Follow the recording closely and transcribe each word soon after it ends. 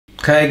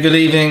Okay, good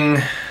evening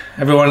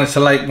everyone. It's a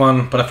late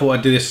one, but I thought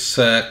I'd do this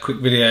quick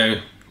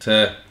video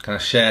to kind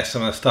of share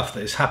some of the stuff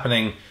that is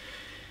happening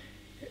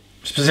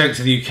specific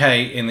to the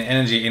UK in the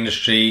energy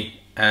industry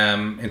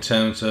in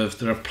terms of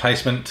the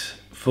replacement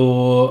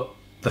for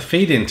the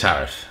feed-in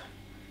tariff.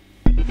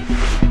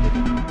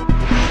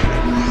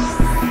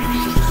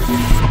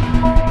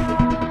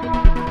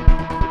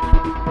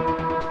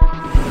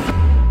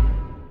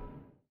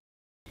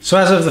 So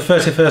as of the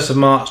 31st of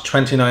March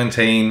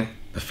 2019,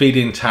 the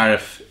feed-in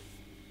tariff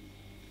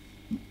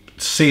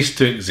ceased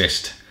to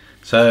exist.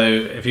 So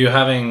if you're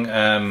having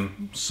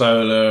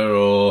solar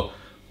or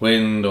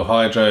wind or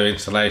hydro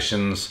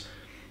installations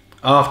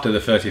after the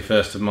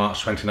 31st of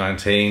March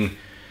 2019,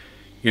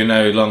 you're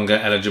no longer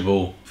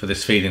eligible for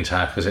this feed-in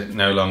tariff because it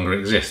no longer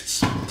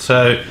exists.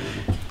 So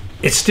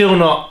it's still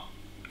not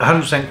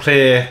 100%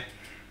 clear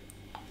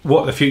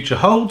what the future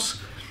holds,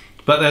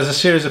 but there's a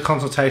series of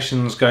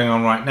consultations going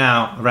on right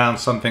now around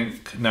something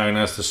known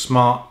as the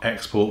Smart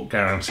Export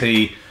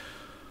Guarantee,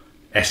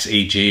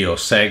 SEG or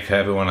SEG,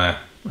 however you want to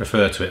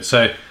refer to it.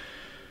 So,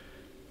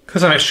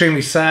 because I'm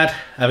extremely sad,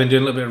 I've been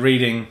doing a little bit of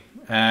reading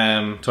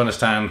to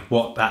understand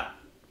what that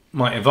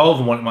might involve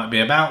and what it might be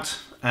about,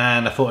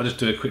 and I thought I'd just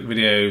do a quick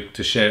video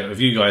to share it with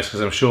you guys,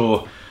 because I'm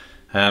sure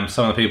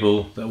some of the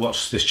people that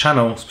watch this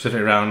channel,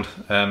 specifically around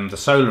the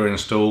solar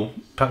install,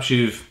 perhaps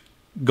you've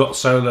got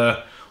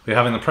solar or you're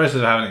having the process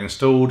of having it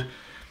installed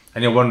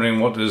and you're wondering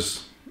what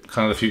does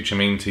kind of the future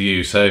mean to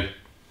you. So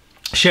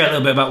share a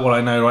little bit about what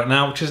I know right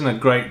now, which isn't a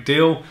great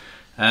deal,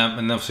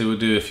 and obviously we'll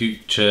do a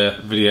future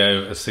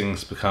video as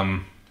things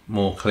become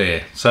more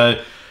clear.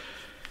 So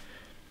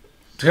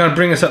to kind of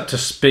bring us up to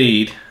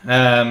speed,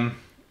 I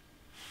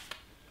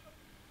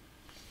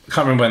can't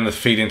remember when the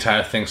feed-in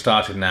tariff thing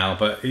started now,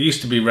 but it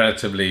used to be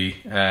relatively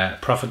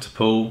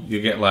profitable. You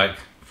get like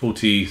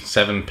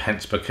 47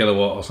 pence per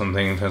kilowatt or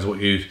something in terms of what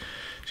you've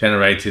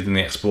generated and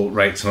the export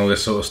rates and all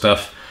this sort of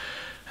stuff.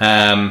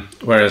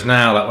 Whereas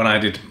now, like when I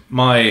did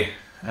my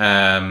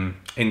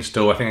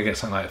install, I think I get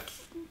something like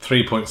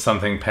 3 point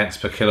something pence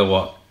per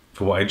kilowatt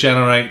for what I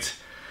generate,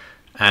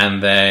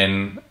 and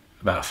then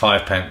about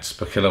 5 pence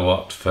per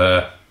kilowatt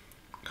for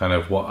kind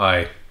of what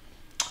I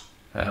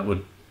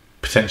would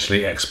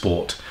potentially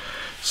export.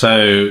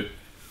 So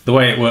the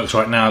way it works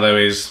right now though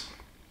is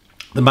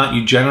the amount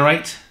you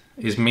generate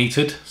is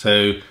metered,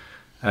 so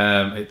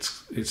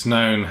it's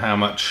known how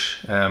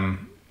much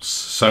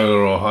solar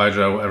or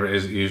hydro, whatever it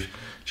is that you've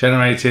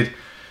generated.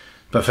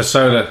 But for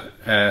solar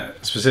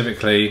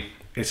specifically,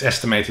 it's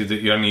estimated that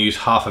you only use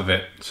half of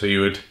it, so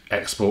you would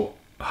export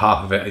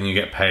half of it and you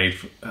get paid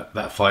at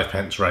that 5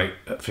 pence rate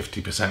at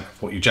 50%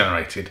 of what you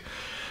generated.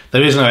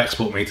 There is no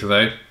export meter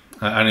though,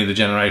 only the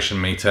generation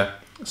meter.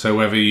 So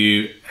whether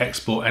you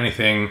export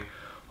anything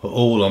or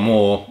all or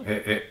more,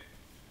 it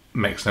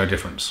makes no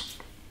difference.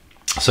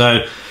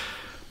 So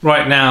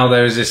right now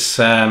there is this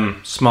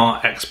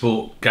smart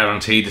export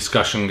guarantee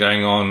discussion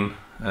going on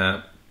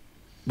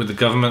with the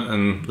government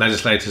and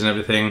legislators and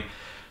everything,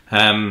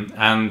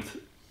 and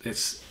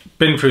it's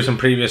been through some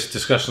previous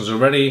discussions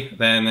already.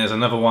 Then there's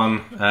another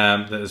one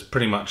that has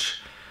pretty much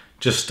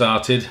just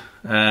started,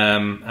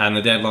 and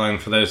the deadline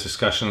for those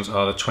discussions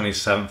are the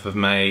 27th of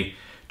May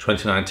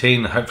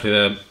 2019. Hopefully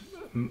there's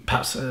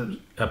perhaps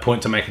a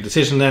point to make a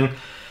decision then,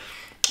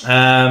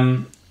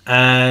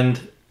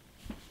 and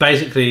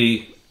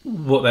basically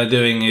what they're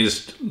doing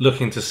is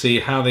looking to see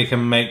how they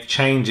can make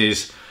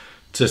changes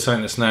to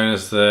something that's known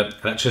as the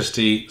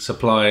electricity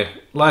supply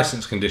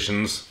license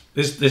conditions.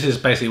 This is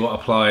basically what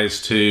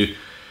applies to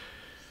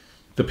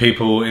the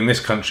people in this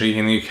country,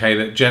 in the UK,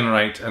 that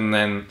generate and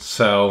then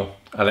sell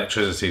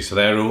electricity. So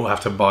they all have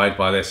to abide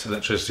by this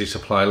electricity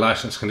supply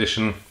license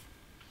condition.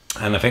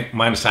 And I think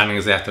my understanding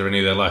is they have to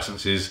renew their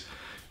licenses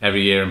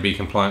every year and be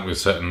compliant with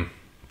certain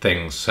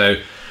things.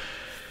 So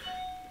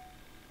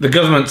the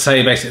government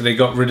say basically they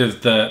got rid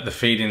of the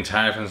feed-in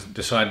tariff and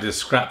decided to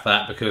scrap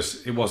that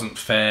because it wasn't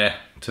fair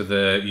to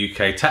the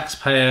UK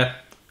taxpayer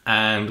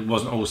and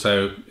wasn't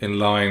also in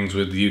lines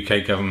with the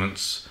UK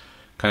government's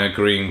kind of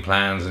green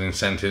plans and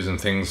incentives and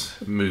things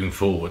moving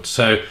forward.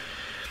 So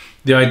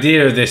the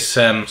idea of this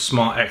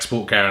smart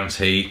export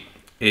guarantee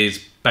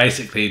is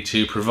basically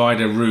to provide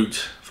a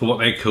route for what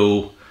they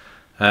call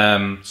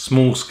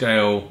small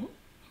scale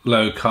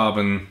low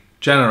carbon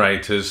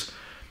generators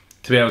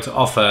to be able to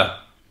offer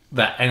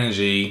that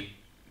energy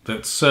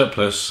that's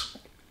surplus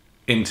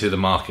into the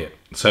market.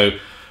 So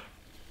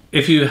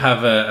if you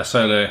have a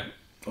solar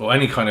or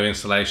any kind of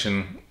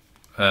installation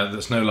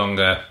that's no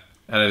longer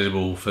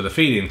eligible for the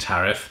feed-in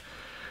tariff,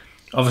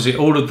 obviously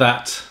all of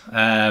that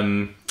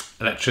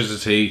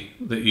electricity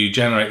that you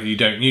generate that you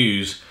don't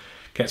use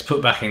gets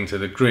put back into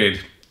the grid,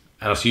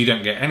 and so you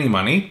don't get any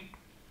money,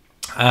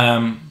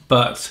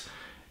 but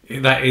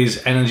that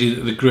is energy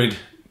that the grid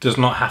does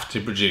not have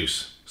to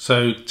produce.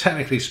 So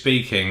technically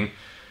speaking,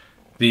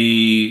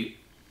 the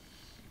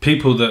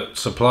people that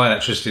supply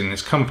electricity in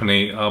this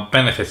company are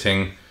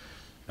benefiting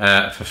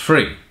for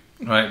free,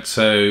 right?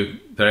 So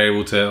they're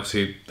able to,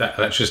 obviously that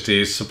electricity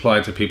is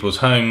supplied to people's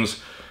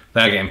homes,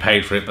 they're getting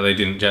paid for it, but they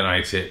didn't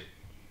generate it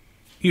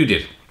you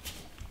did.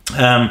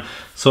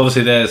 So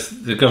obviously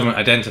the government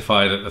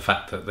identified the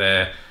fact that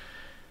there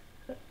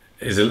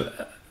is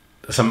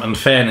some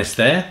unfairness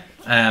there,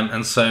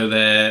 and so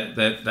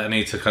they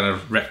need to kind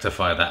of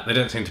rectify that. They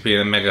don't seem to be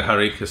in a mega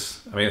hurry,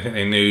 because I mean, I think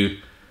they knew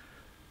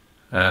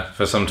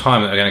for some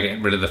time that they're going to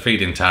get rid of the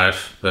feed-in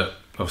tariff, but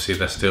obviously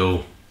they're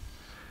still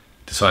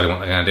deciding what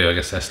they're going to do. I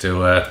guess they're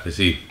still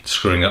busy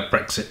screwing up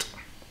Brexit.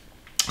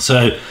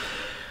 So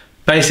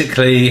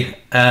basically,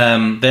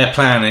 their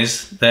plan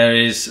is there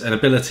is an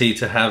ability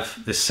to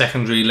have this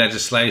secondary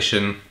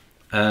legislation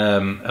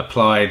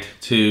applied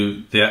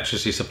to the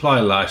electricity supply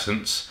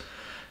licence.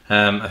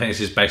 I think this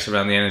is based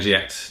around the Energy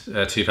Act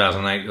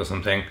 2008 or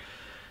something,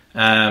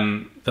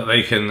 that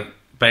they can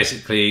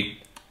basically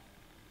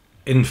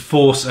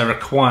enforce a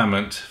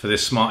requirement for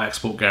this smart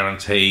export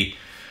guarantee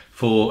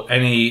for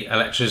any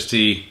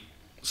electricity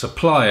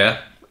supplier,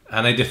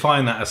 and they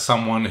define that as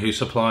someone who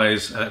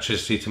supplies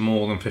electricity to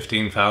more than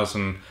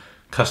 15,000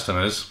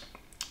 customers.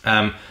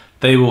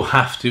 They will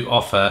have to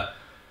offer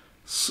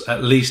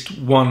at least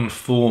one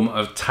form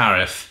of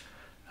tariff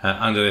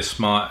under this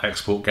smart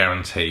export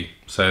guarantee.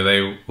 So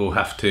they will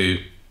have to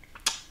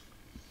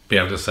be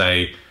able to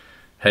say,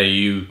 hey,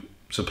 you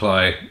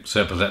supply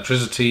surplus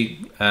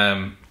electricity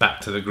back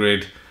to the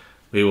grid,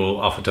 we will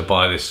offer to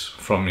buy this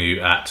from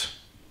you at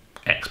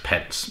X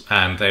pence.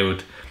 And they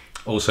would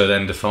also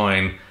then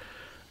define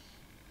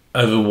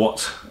over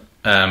what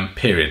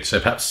period. So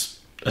perhaps,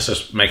 let's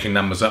just making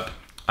numbers up,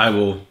 I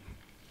will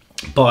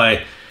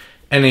buy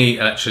any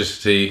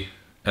electricity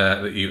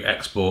that you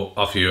export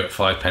off you at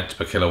 5 pence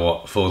per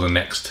kilowatt for the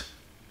next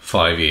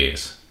 5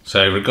 years.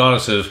 So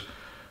regardless of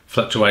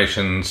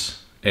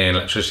fluctuations in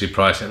electricity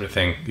price and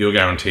everything, you're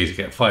guaranteed to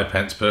get 5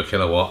 pence per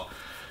kilowatt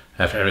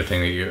for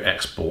everything that you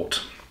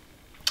export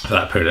for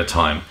that period of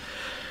time.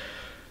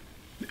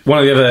 One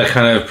of the other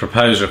kind of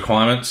proposed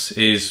requirements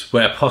is,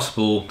 where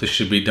possible, this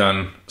should be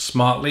done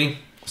smartly.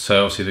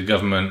 So obviously the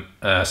government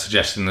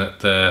suggesting that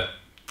the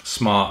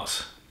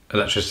smart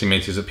electricity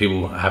meters that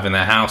people have in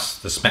their house,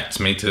 the SMETS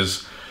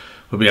meters,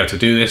 will be able to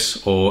do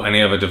this, or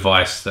any other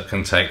device that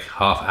can take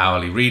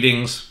half-hourly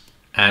readings.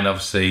 And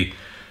obviously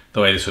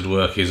the way this would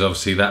work is,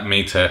 obviously that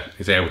meter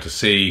is able to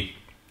see,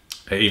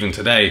 even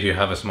today if you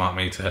have a smart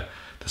meter,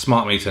 the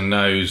smart meter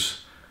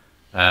knows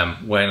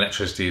when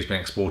electricity is being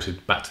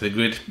exported back to the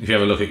grid. If you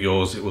have a look at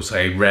yours, it will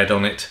say red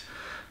on it,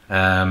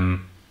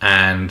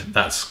 and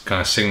that's kind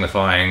of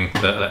signifying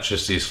that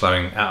electricity is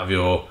flowing out of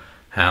your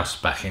house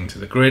back into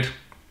the grid.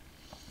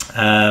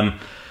 The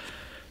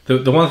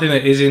one thing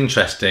that is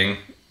interesting,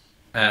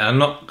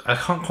 I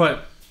can't quite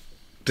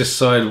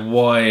decide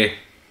why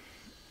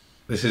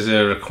this is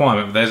a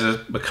requirement, but there's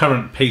a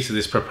current piece of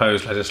this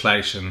proposed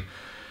legislation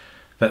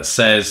that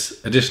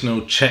says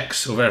additional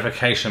checks or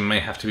verification may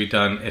have to be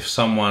done if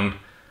someone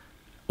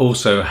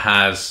also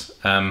has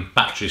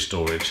battery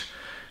storage.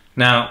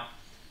 Now,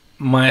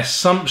 my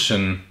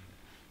assumption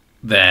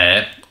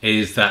there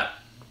is that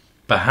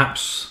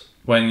perhaps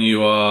when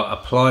you are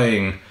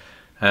applying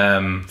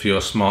for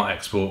your smart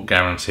export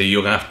guarantee,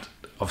 you're going to have to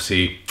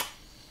obviously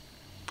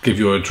give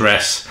your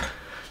address,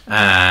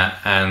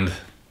 and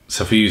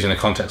so if you're using the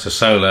context of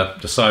solar,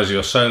 the size of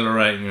your solar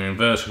array and your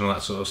inverter and all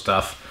that sort of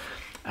stuff.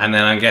 And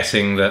then I'm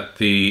guessing that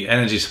the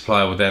energy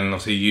supplier will then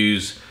obviously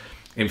use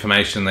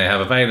information they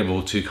have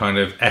available to kind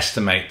of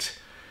estimate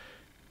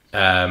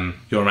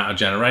your amount of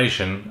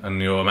generation and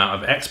your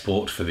amount of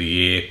export for the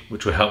year,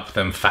 which will help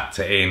them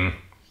factor in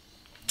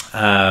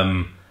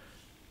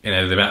you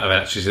know, the amount of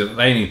electricity that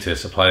they need to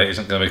supply. It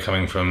isn't going to be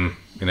coming from,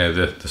 you know,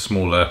 the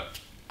smaller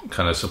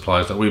kind of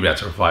suppliers that we'll be able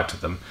to provide to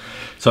them.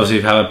 So obviously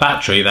if you have a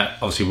battery, that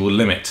obviously will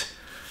limit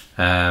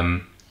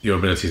your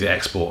ability to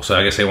export. So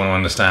I guess they want to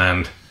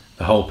understand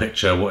the whole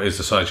picture, what is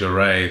the size of your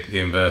array, the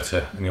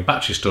inverter and your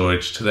battery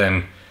storage, to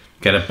then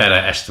get a better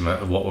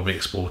estimate of what will be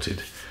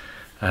exported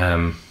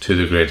to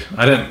the grid.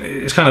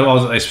 It's kind of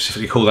odd that they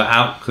specifically call that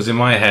out, because in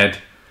my head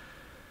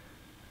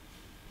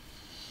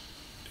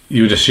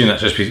you would assume that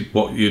just be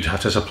what you'd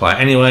have to supply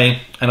anyway,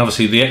 and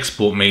obviously the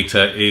export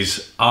meter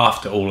is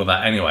after all of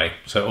that anyway.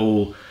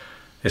 So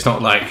it's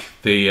not like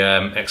the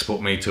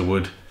export meter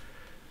would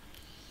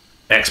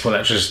export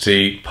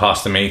electricity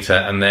past the meter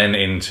and then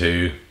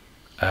into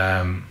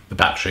the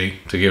battery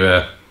to give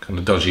a kind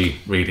of dodgy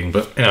reading.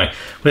 But anyway,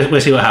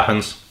 we'll see what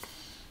happens.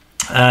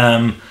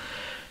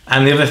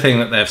 And the other thing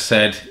that they've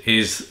said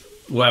is,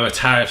 whatever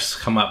tariffs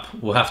come up,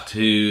 we'll have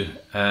to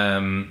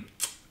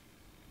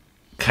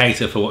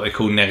cater for what they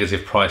call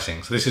negative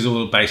pricing. So this is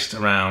all based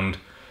around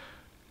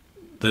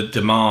the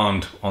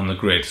demand on the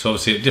grid. So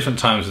obviously at different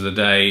times of the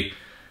day,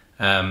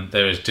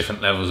 there is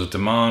different levels of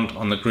demand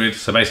on the grid.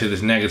 So basically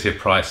this negative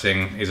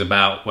pricing is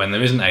about when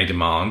there isn't a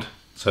demand.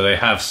 So they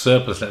have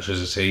surplus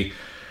electricity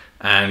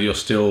and you're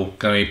still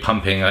going to be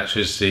pumping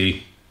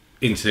electricity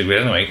into the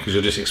grid anyway, because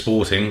you're just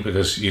exporting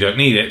because you don't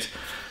need it.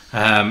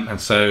 And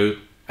so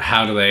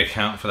how do they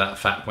account for that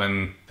fact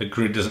when the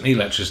grid doesn't need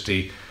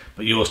electricity,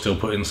 but you're still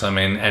putting some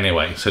in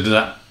anyway? So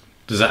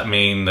does that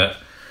mean that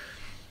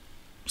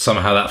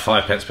somehow that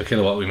 5 pence per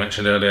kilowatt we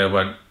mentioned earlier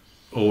won't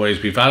always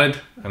be valid,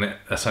 and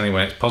that's only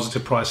when it's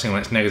positive pricing.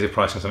 When it's negative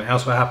pricing, something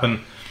else will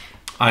happen.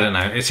 I don't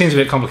know. It seems a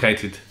bit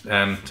complicated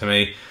to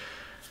me,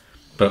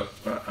 but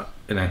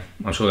you know,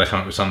 I'm sure they'll come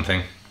up with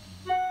something.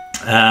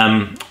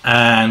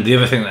 And the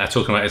other thing that they're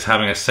talking about is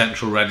having a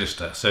central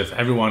register. So for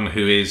everyone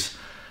who is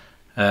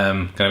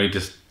going to be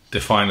just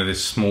defined as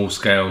this small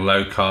scale,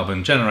 low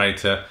carbon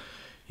generator,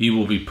 you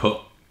will be put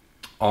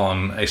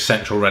on a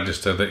central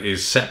register that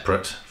is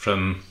separate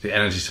from the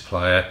energy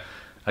supplier,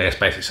 I guess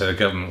basically so the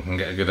government can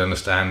get a good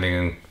understanding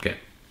and get,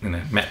 you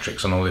know,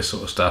 metrics on all this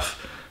sort of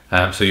stuff.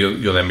 So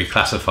you'll then be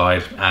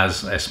classified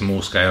as a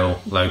small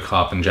scale, low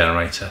carbon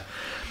generator.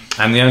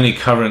 And the only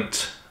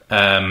current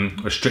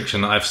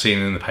restriction that I've seen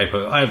in the paper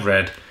that I've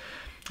read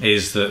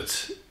is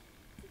that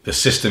the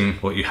system,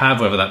 what you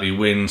have, whether that be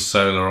wind,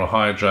 solar or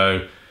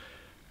hydro,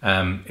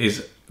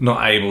 is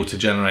not able to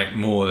generate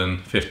more than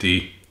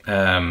 50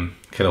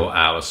 kilowatt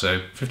hours.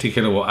 So 50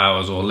 kilowatt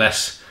hours or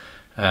less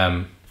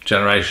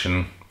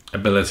generation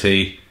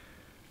ability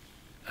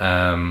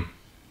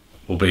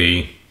will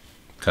be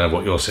kind of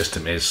what your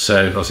system is.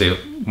 So obviously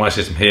my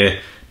system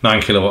here,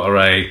 9 kilowatt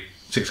array,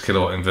 6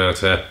 kilowatt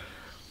inverter,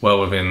 well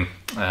within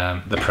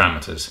the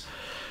parameters.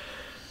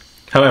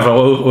 However,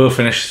 we'll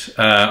finish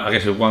I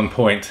guess with one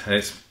point, and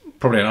it's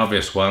probably an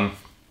obvious one.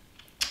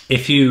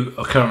 If you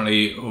are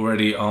currently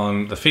already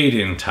on the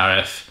feed-in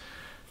tariff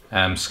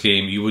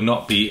scheme, you would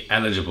not be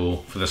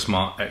eligible for the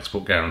smart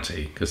export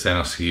guarantee, because then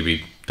obviously you'd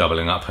be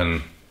doubling up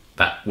and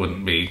that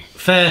wouldn't be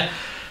fair.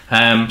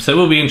 So it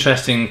will be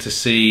interesting to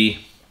see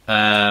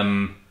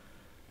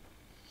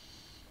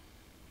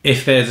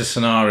if there's a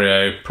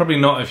scenario, probably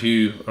not if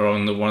you are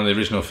on one of the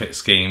original FiT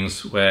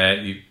schemes where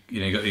you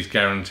got these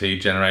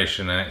guaranteed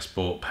generation and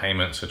export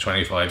payments for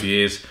 25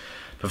 years.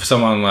 But for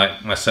someone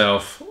like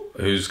myself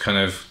who's kind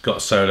of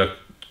got solar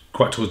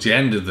quite towards the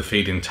end of the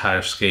feed-in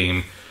tariff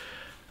scheme,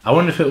 I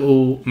wonder if it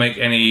will make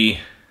any,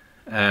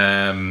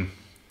 will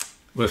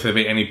there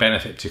be any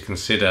benefit to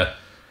consider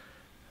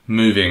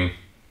moving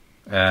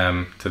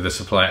to the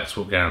supply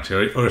export guarantee,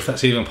 or if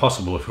that's even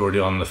possible if you're already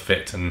on the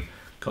FiT and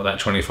got that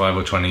 25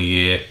 or 20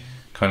 year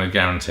kind of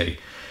guarantee.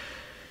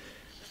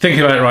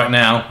 Thinking about it right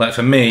now, like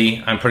for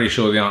me, I'm pretty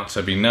sure the answer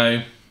would be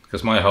no,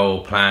 because my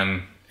whole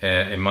plan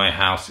in my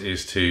house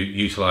is to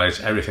utilize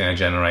everything I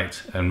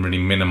generate and really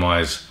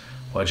minimize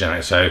what I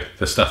generate. So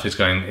the stuff is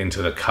going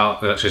into the car,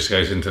 the electricity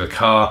goes into the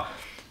car,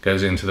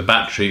 goes into the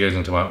battery, goes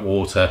into my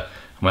water,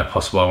 and where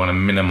possible I want to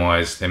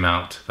minimize the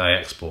amount that I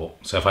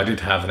export. So if I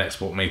did have an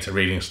export meter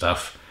reading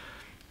stuff,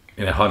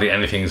 you know, hardly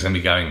anything is going to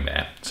be going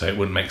there. So it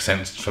wouldn't make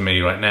sense for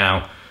me right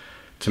now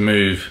to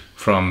move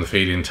from the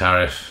feed-in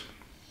tariff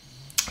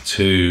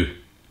to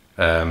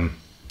the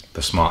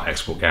smart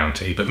export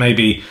guarantee. But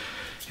maybe,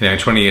 you know, in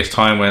 20 years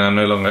time when I'm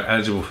no longer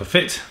eligible for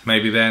FiT,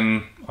 maybe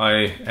then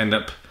I end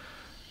up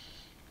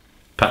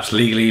perhaps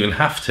legally even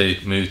have to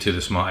move to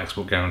the smart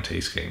export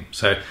guarantee scheme.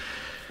 So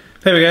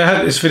there we go. I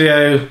hope this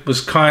video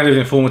was kind of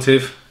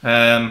informative.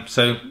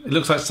 So it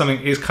looks like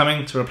something is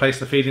coming to replace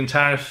the feed-in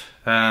tariff,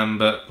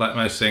 but like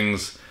most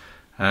things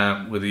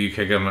with the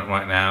UK government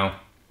right now,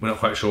 we're not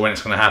quite sure when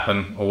it's going to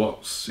happen or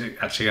what's it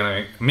actually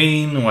going to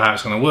mean or how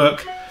it's going to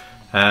work,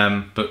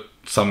 but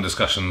some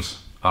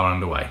discussions are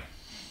underway.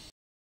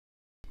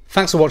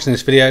 Thanks for watching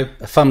this video.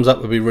 A thumbs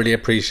up would be really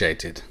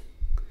appreciated.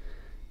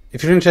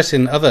 If you're interested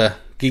in other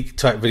geek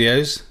type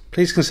videos,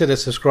 please consider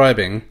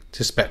subscribing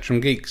to Spectrum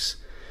Geeks.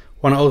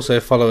 Why not also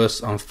follow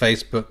us on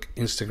Facebook,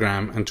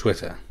 Instagram and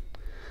Twitter.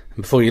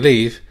 And before you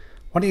leave,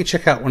 why don't you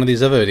check out one of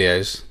these other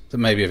videos that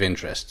may be of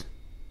interest.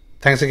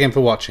 Thanks again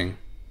for watching.